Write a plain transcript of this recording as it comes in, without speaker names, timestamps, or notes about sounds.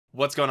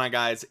What's going on,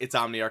 guys? It's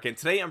Omniarch, and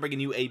today I'm bringing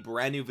you a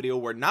brand new video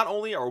where not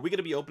only are we going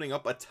to be opening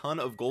up a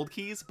ton of gold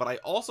keys, but I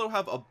also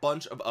have a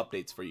bunch of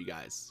updates for you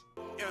guys.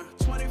 Yeah,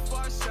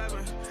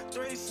 24/7,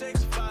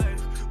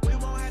 365. We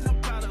won't have no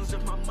problems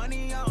if my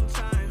money on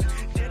time.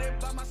 Did it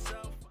by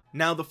myself.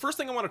 Now, the first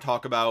thing I want to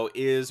talk about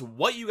is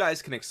what you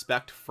guys can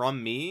expect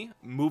from me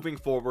moving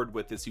forward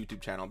with this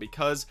YouTube channel,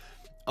 because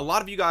a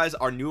lot of you guys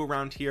are new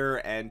around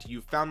here and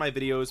you found my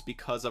videos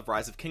because of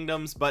Rise of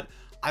Kingdoms, but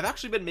I've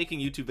actually been making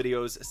YouTube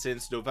videos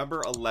since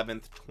November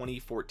 11th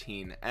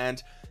 2014,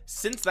 and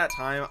since that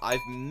time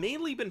I've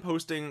mainly been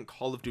posting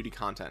Call of Duty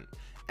content.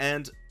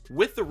 And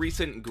with the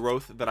recent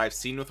growth that I've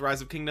seen with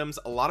Rise of Kingdoms,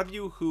 a lot of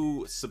you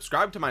who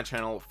subscribe to my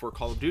channel for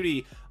Call of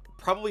Duty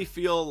probably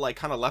feel like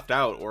kind of left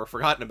out or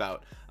forgotten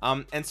about,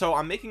 and so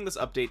I'm making this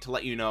update to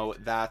let you know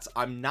that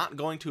I'm not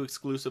going to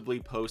exclusively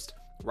post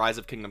Rise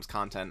of Kingdoms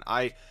content.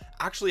 I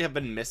actually have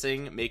been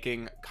missing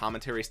making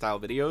commentary style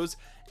videos,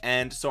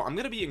 and so I'm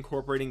going to be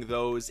incorporating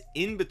those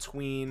in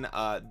between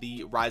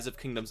the Rise of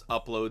Kingdoms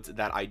uploads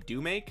that I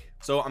do make.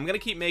 So I'm going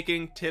to keep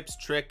making tips,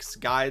 tricks,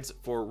 guides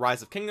for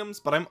Rise of Kingdoms,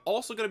 but I'm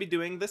also going to be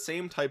doing the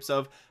same types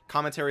of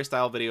commentary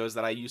style videos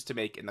that I used to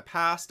make in the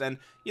past. And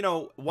you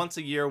know, once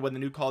a year when the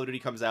new Call of Duty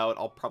comes out,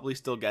 I'll probably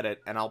still get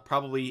it, and I'll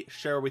probably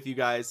share with you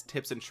guys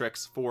tips and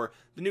tricks for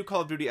the new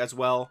Call of Duty as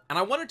well. And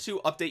I wanted to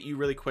update you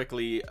really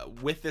quickly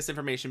with this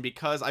information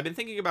because I've been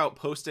thinking about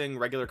posting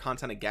regular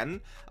content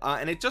again,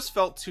 and it just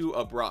felt too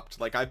abrupt.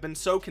 Like, I've been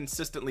so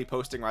consistently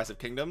posting Rise of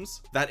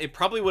Kingdoms that it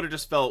probably would have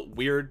just felt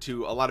weird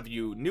to a lot of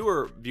you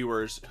newer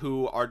viewers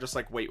who are just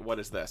like, wait, what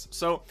is this?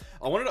 So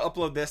I wanted to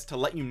upload this to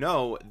let you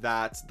know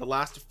that the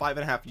last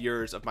 5.5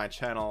 years of my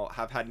channel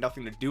have had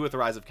nothing to do with the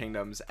Rise of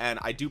Kingdoms, and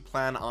I do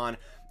plan on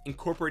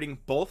incorporating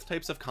both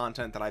types of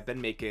content that I've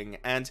been making.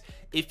 And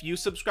if you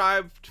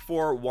subscribed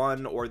for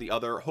one or the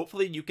other,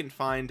 hopefully you can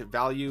find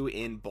value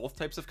in both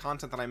types of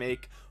content that I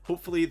make.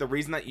 Hopefully the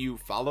reason that you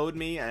followed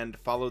me and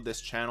followed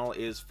this channel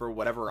is for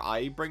whatever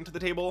I bring to the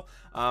table,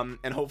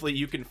 and hopefully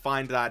you can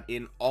find that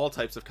in all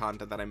types of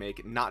content that I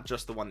make, not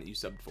just the one that you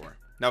subbed for.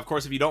 Now, of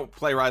course, if you don't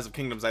play Rise of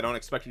Kingdoms, I don't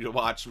expect you to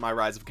watch my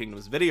Rise of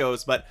Kingdoms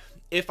videos, but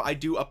if I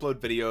do upload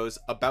videos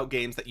about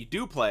games that you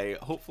do play,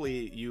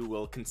 hopefully you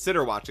will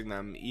consider watching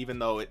them, even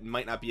though it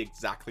might not be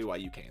exactly why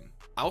you came.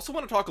 I also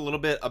want to talk a little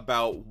bit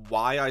about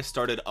why I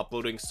started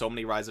uploading so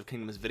many Rise of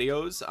Kingdoms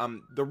videos.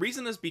 The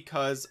reason is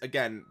because,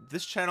 again,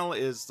 this channel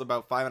is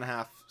about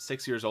 5.5,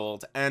 6 years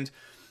old, and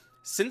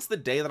since the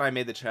day that I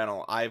made the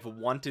channel, I've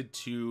wanted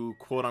to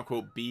quote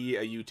unquote be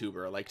a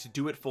YouTuber, like to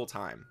do it full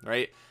time,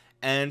 right?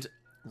 And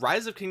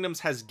Rise of Kingdoms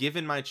has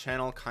given my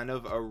channel kind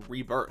of a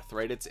rebirth,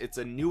 right? It's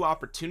a new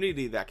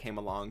opportunity that came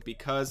along,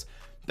 because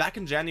back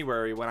in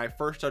January when I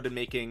first started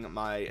making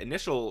my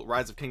initial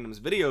Rise of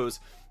Kingdoms videos,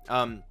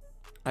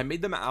 I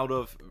made them out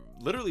of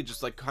literally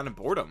just like kind of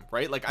boredom,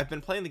 right? Like, I've been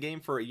playing the game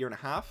for a year and a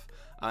half,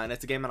 and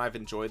it's a game that I've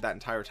enjoyed that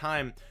entire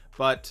time,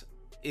 but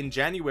in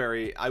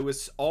January I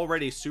was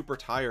already super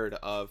tired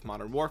of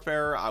Modern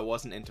Warfare. I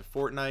wasn't into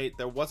Fortnite.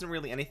 There wasn't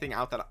really anything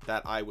out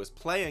that I was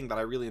playing that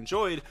I really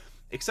enjoyed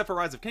except for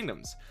Rise of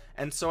Kingdoms.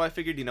 And so I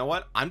figured, you know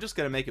what, I'm just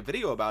gonna make a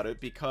video about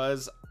it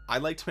because I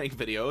like to make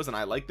videos and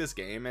I like this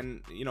game,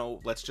 and you know,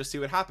 let's just see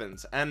what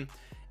happens. And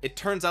it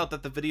turns out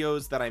that the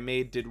videos that I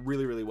made did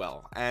really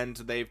well, and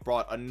they've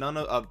brought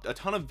a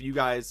ton of you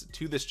guys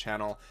to this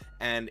channel,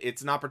 and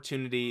it's an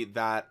opportunity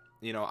that,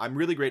 you know, I'm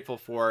really grateful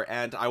for,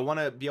 and I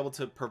want to be able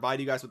to provide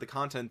you guys with the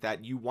content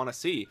that you want to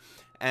see.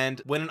 And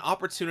when an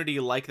opportunity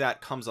like that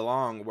comes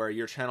along where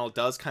your channel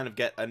does kind of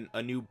get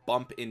a new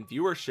bump in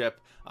viewership,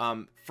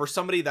 for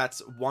somebody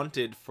that's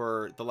wanted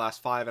for the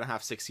last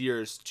 5.5, 6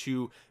 years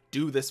to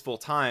do this full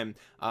time,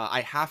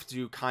 I have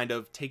to kind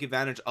of take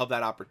advantage of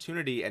that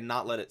opportunity and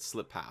not let it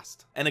slip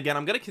past. And again,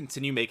 I'm going to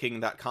continue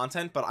making that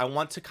content, but I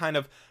want to kind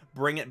of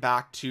bring it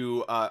back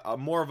to a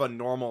more of a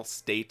normal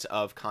state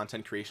of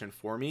content creation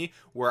for me,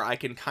 where I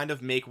can kind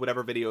of make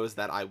whatever videos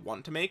that I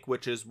want to make,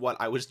 which is what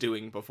I was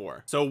doing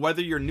before. So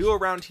whether you're new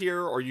around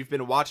here or you've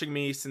been watching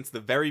me since the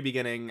very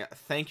beginning,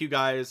 thank you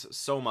guys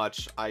so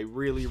much. I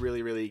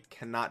really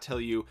cannot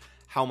tell you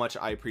how much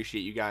I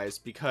appreciate you guys,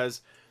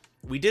 because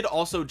we did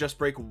also just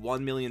break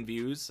 1 million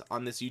views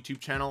on this YouTube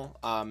channel.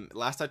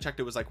 Last I checked,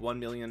 it was like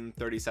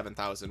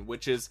 1,037,000,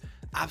 which is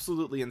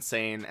absolutely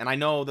insane. And I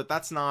know that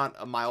that's not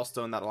a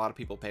milestone that a lot of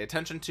people pay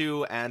attention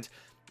to, and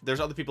there's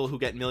other people who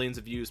get millions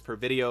of views per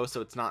video,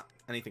 so it's not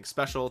anything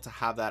special to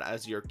have that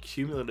as your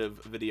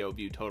cumulative video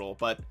view total.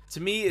 But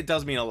to me, it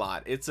does mean a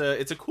lot. It's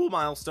a cool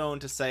milestone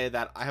to say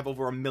that I have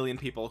over 1 million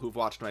people who've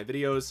watched my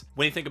videos.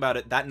 When you think about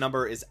it, that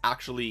number is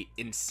actually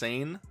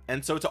insane.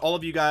 And so to all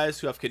of you guys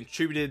who have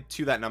contributed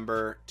to that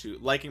number, to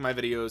liking my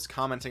videos,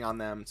 commenting on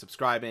them,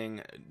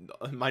 subscribing,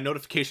 my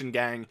notification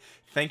gang,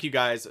 thank you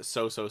guys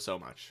so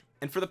much.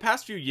 And for the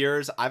past few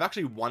years, I've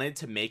actually wanted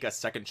to make a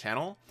second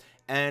channel,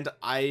 and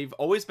I've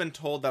always been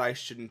told that I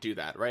shouldn't do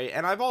that, right?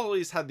 And I've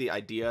always had the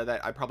idea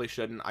that I probably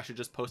shouldn't. I should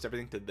just post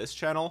everything to this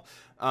channel.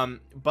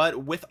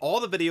 But with all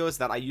the videos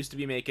that I used to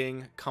be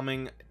making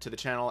coming to the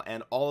channel,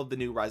 and all of the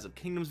new Rise of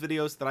Kingdoms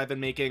videos that I've been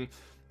making,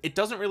 it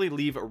doesn't really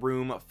leave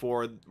room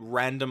for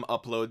random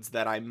uploads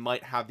that I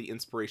might have the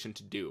inspiration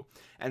to do.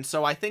 And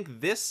so I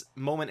think this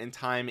moment in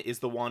time is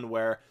the one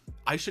where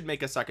I should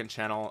make a second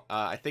channel.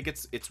 I think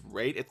it's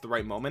the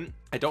right moment.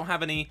 I don't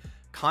have any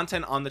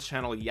content on the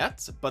channel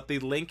yet, but the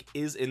link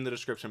is in the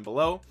description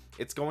below.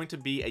 It's going to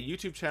be a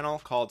YouTube channel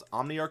called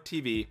Omniarch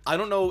TV. I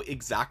don't know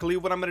exactly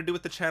what I'm going to do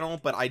with the channel,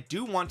 but I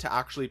do want to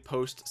actually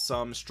post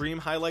some stream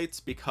highlights,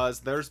 because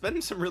there's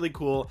been some really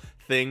cool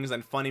things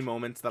and funny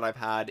moments that I've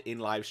had in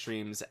live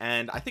streams,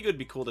 and I think it would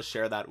be cool to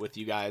share that with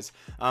you guys.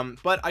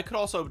 But I could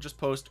also just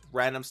post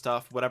random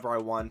stuff, whatever I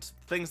want,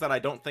 things that I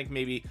don't think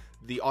maybe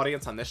the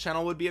audience on this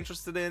channel would be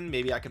interested in.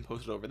 Maybe I can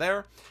post it over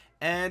there.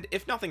 And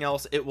if nothing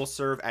else, it will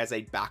serve as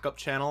a backup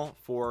channel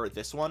for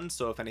this one.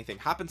 So if anything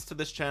happens to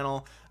this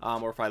channel,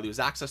 or if I lose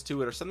access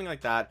to it or something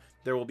like that,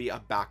 there will be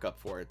a backup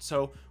for it.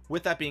 So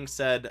with that being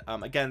said,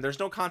 again, there's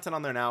no content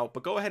on there now,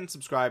 but go ahead and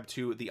subscribe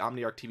to the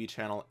Omniarch TV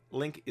channel.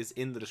 Link is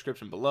in the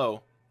description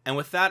below. And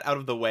with that out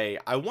of the way,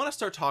 I want to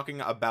start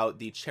talking about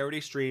the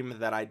charity stream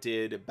that I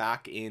did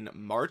back in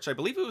March. I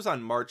believe it was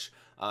on March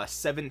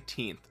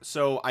 17th.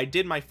 So I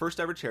did my first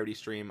ever charity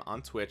stream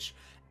on Twitch.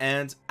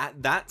 And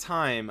at that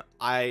time,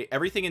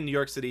 everything in New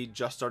York City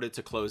just started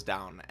to close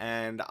down,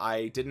 and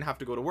I didn't have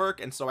to go to work.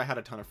 And so I had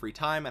a ton of free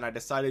time, and I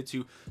decided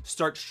to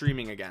start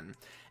streaming again.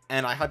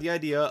 And I had the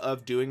idea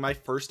of doing my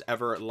first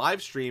ever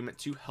live stream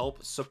to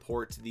help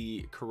support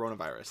the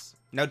coronavirus.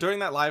 Now, during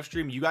that live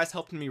stream, you guys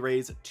helped me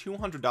raise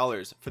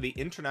 $200 for the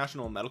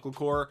International Medical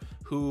Corps,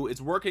 who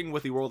is working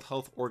with the World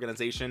Health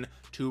Organization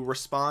to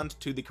respond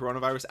to the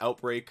coronavirus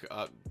outbreak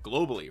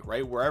globally,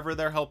 right? Wherever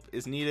their help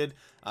is needed,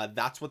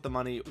 that's what the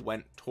money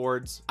went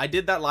towards. I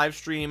did that live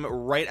stream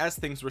right as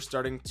things were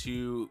starting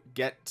to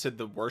get to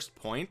the worst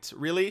point,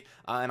 really.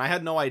 And I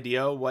had no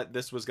idea what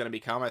this was going to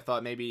become. I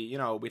thought maybe, you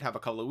know, we'd have a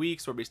couple of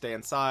weeks where we stay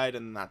inside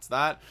and that's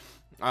that.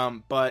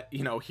 But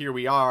you know, here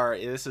we are.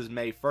 This is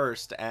May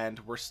 1st and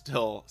we're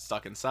still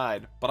stuck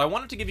inside. But I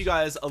wanted to give you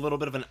guys a little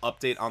bit of an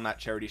update on that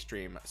charity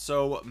stream.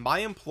 So my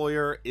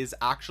employer is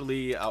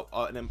actually a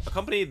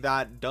company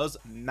that does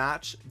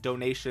match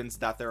donations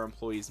that their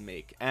employees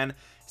make. And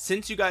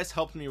since you guys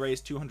helped me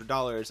raise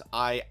 $200,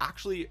 I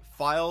actually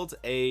filed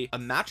a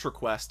match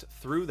request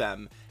through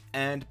them.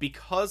 And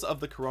because of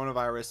the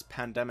coronavirus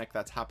pandemic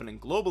that's happening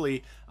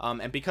globally,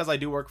 and because I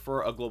do work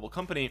for a global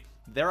company,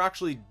 they're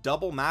actually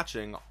double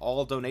matching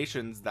all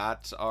donations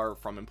that are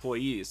from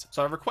employees.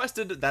 So I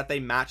requested that they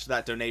match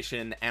that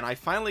donation, and I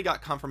finally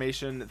got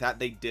confirmation that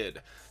they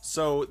did.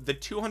 So the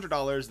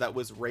 $200 that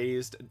was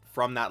raised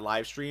from that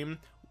live stream,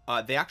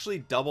 they actually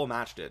double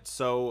matched it.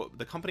 So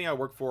the company I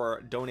work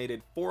for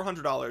donated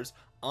 $400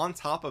 on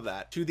top of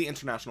that to the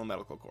International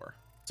Medical Corps.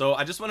 So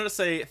I just wanted to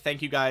say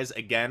thank you guys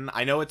again.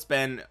 I know it's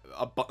been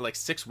like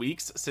 6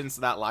 weeks since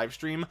that live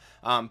stream,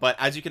 but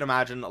as you can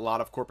imagine, a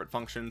lot of corporate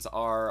functions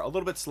are a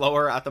little bit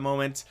slower at the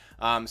moment.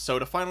 So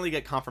to finally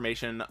get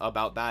confirmation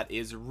about that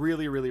is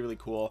really, really, really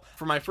cool.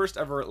 For my first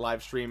ever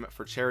live stream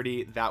for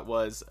charity, that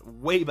was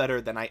way better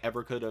than I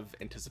ever could have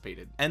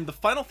anticipated. And the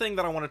final thing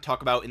that I want to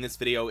talk about in this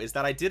video is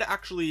that I did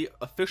actually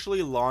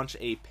officially launch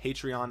a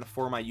Patreon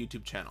for my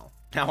YouTube channel.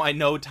 Now, I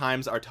know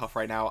times are tough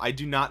right now. I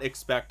do not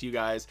expect you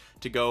guys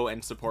to go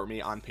and support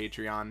me on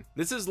Patreon.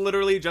 This is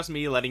literally just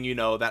me letting you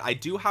know that I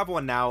do have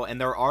one now,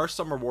 and there are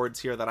some rewards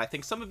here that I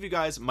think some of you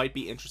guys might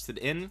be interested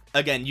in.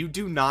 Again, you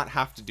do not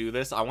have to do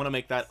this. I want to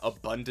make that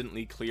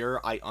abundantly clear.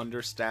 I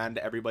understand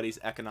everybody's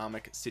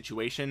economic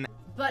situation,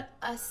 but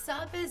a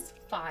sub is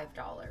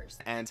 $5.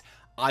 And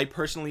I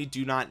personally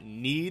do not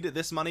need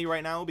this money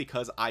right now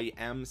because I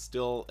am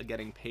still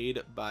getting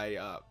paid by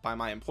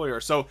my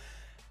employer. So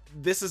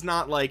this is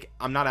not like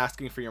I'm not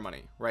asking for your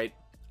money, right?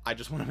 I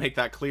just want to make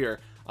that clear.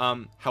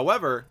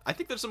 However, I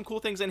think there's some cool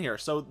things in here.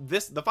 So the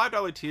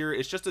 $5 tier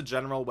is just a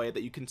general way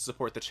that you can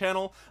support the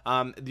channel.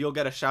 You'll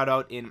get a shout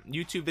out in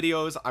YouTube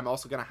videos. I'm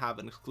also going to have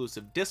an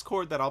exclusive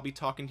Discord that I'll be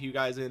talking to you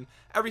guys in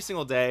every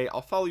single day.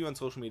 I'll follow you on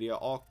social media,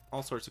 all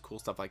sorts of cool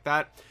stuff like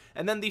that.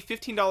 And then the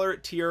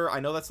 $15 tier, I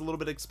know that's a little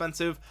bit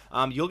expensive.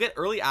 You'll get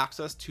early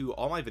access to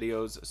all my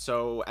videos.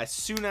 So as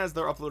soon as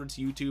they're uploaded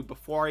to YouTube,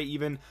 before I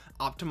even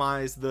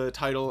optimize the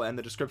title and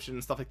the description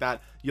and stuff like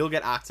that, you'll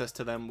get access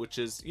to them, which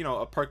is, you know,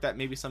 a perk that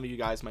maybe some of you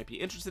guys might be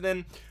interested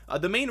in.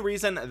 The main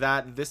reason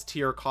that this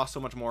tier costs so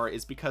much more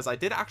is because I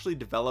did actually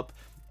develop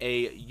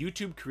a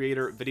YouTube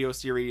creator video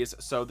series.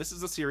 So this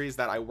is a series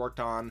that I worked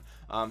on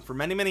for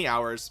many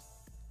hours.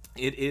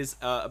 It is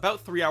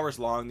about 3 hours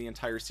long, the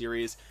entire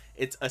series.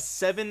 It's a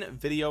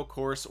 7-video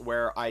course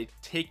where I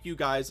take you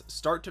guys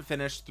start to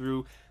finish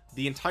through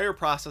the entire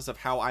process of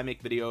how I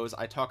make videos.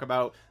 I talk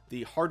about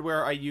the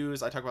hardware I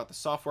use, I talk about the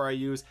software I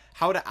use,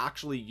 how to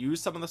actually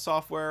use some of the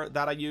software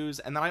that I use,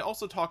 and then I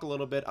also talk a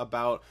little bit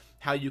about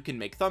how you can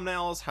make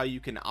thumbnails, how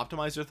you can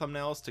optimize your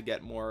thumbnails to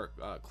get more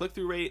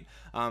click-through rate.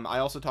 I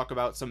also talk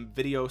about some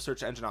video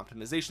search engine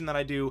optimization that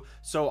I do.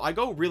 So I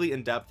go really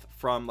in depth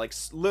from like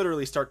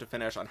literally start to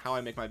finish on how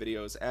I make my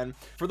videos. And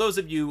for those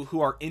of you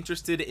who are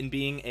interested in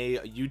being a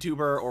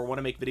YouTuber or want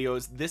to make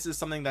videos, this is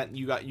something that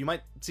you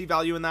might see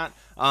value in that.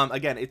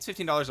 Again, it's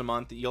 $15 a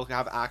month. You'll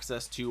have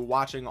access to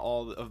watching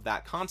all of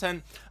that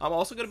content. I'm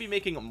also going to be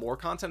making more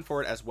content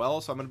for it as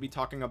well. So I'm going to be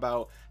talking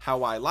about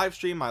how I live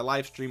stream, my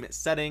live stream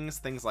settings,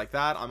 things like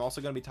that. I'm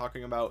also going to be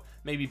talking about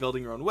maybe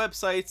building your own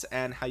websites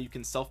and how you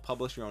can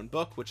self-publish your own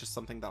book, which is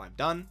something that I've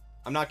done.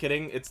 I'm not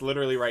kidding, it's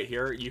literally right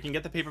here. You can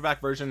get the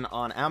paperback version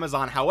on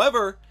Amazon.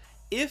 However,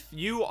 if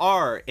you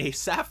are a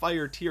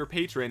Sapphire tier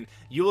patron,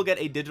 you will get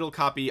a digital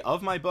copy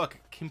of my book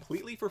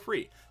completely for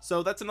free.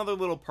 So that's another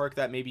little perk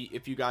that maybe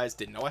if you guys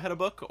didn't know I had a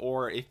book,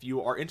 or if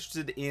you are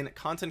interested in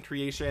content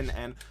creation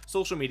and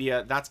social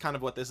media, that's kind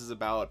of what this is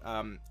about.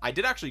 I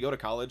did actually go to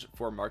college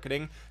for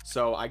marketing,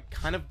 so I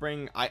kind of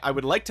bring, I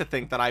would like to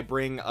think that I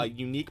bring a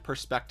unique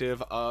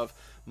perspective of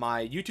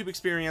my YouTube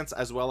experience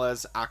as well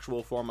as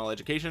actual formal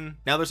education.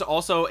 Now there's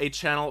also a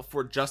channel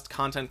for just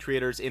content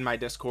creators in my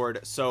Discord,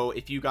 so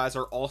if you guys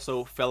are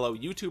also fellow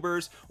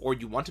YouTubers, or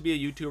you want to be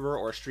a YouTuber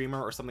or a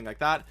streamer or something like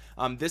that,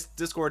 this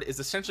Discord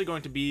is essentially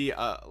going to be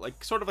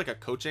like sort of like a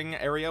coaching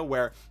area,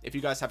 where if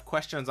you guys have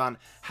questions on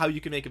how you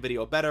can make a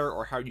video better,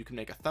 or how you can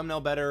make a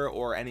thumbnail better,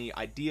 or any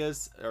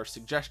ideas or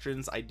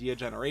suggestions, idea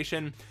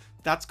generation,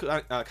 that's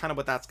kind of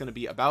what that's going to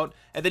be about.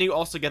 And then you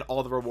also get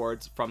all the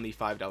rewards from the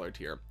 $5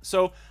 tier.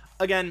 So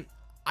again,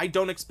 I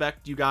don't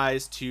expect you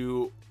guys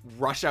to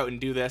rush out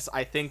and do this.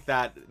 I think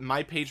that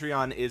my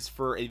Patreon is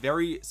for a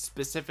very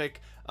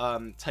specific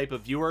type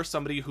of viewer,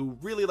 somebody who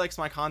really likes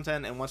my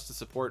content and wants to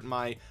support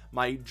my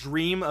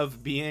dream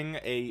of being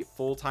a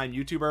full-time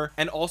YouTuber.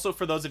 And also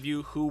for those of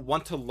you who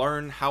want to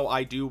learn how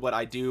I do what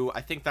I do,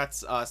 I think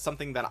that's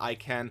something that I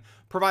can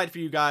provide for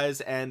you guys,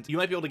 and you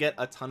might be able to get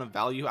a ton of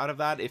value out of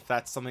that if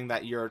that's something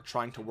that you're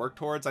trying to work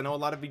towards. I know a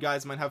lot of you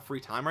guys might have free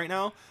time right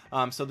now,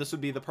 so this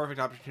would be the perfect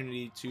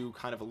opportunity to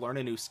kind of learn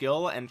a new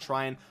skill and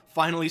try and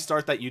finally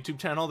start that YouTube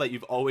channel that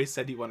you've always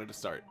said you wanted to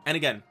start. And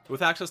again,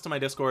 with access to my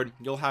Discord,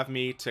 you'll have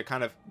me to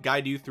kind of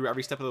guide you through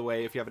every step of the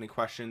way. If you have any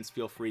questions,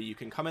 feel free, you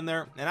can come in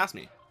there and ask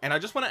me. And I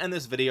just want to end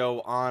this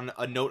video on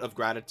a note of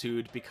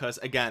gratitude, because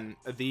again,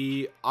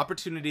 the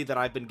opportunity that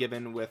I've been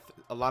given with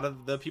a lot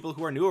of the people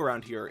who are new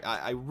around here,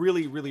 I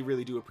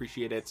really do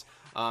appreciate it.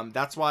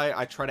 That's why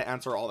I try to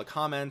answer all the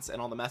comments and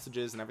all the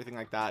messages and everything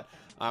like that.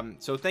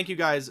 So thank you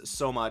guys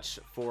so much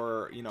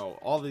for, you know,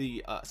 all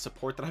the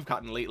support that I've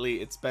gotten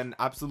lately. It's been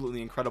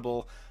absolutely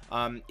incredible.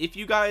 If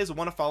you guys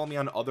want to follow me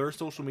on other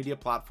social media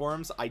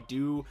platforms, I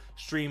do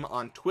stream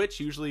on Twitch,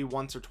 usually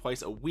once or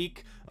twice a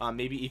week,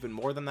 maybe even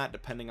more than that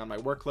depending on my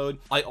workload.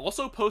 I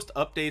also post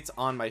updates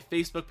on my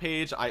Facebook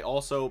page. I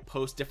also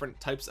post different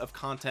types of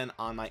content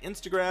on my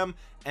Instagram,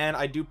 and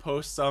I do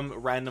post some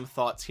random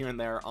thoughts here and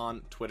there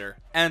on Twitter.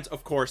 And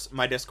of course,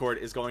 my Discord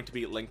is going to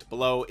be linked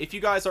below. If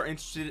you guys are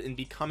interested in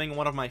becoming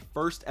one of my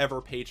first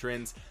ever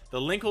patrons,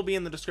 the link will be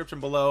in the description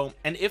below.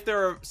 And if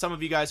there are some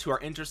of you guys who are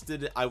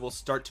interested, I will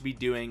start to be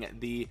doing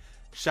the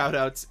shout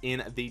outs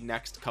in the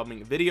next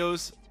coming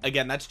videos.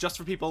 Again, that's just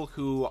for people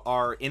who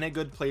are in a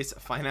good place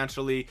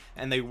financially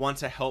and they want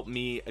to help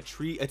me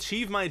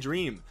achieve my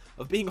dream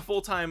of being a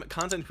full-time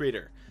content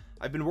creator.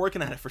 I've been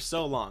working at it for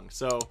so long,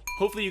 so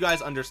hopefully you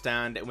guys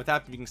understand. And with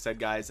that being said,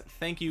 guys,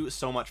 thank you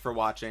so much for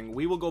watching.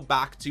 We will go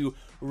back to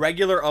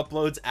regular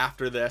uploads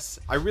after this.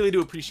 I really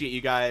do appreciate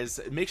you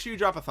guys. Make sure you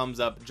drop a thumbs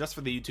up just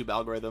for the YouTube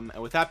algorithm.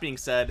 And with that being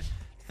said,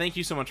 thank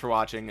you so much for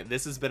watching.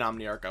 This has been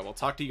Omniarch. I will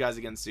talk to you guys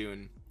again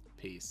soon.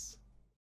 Peace.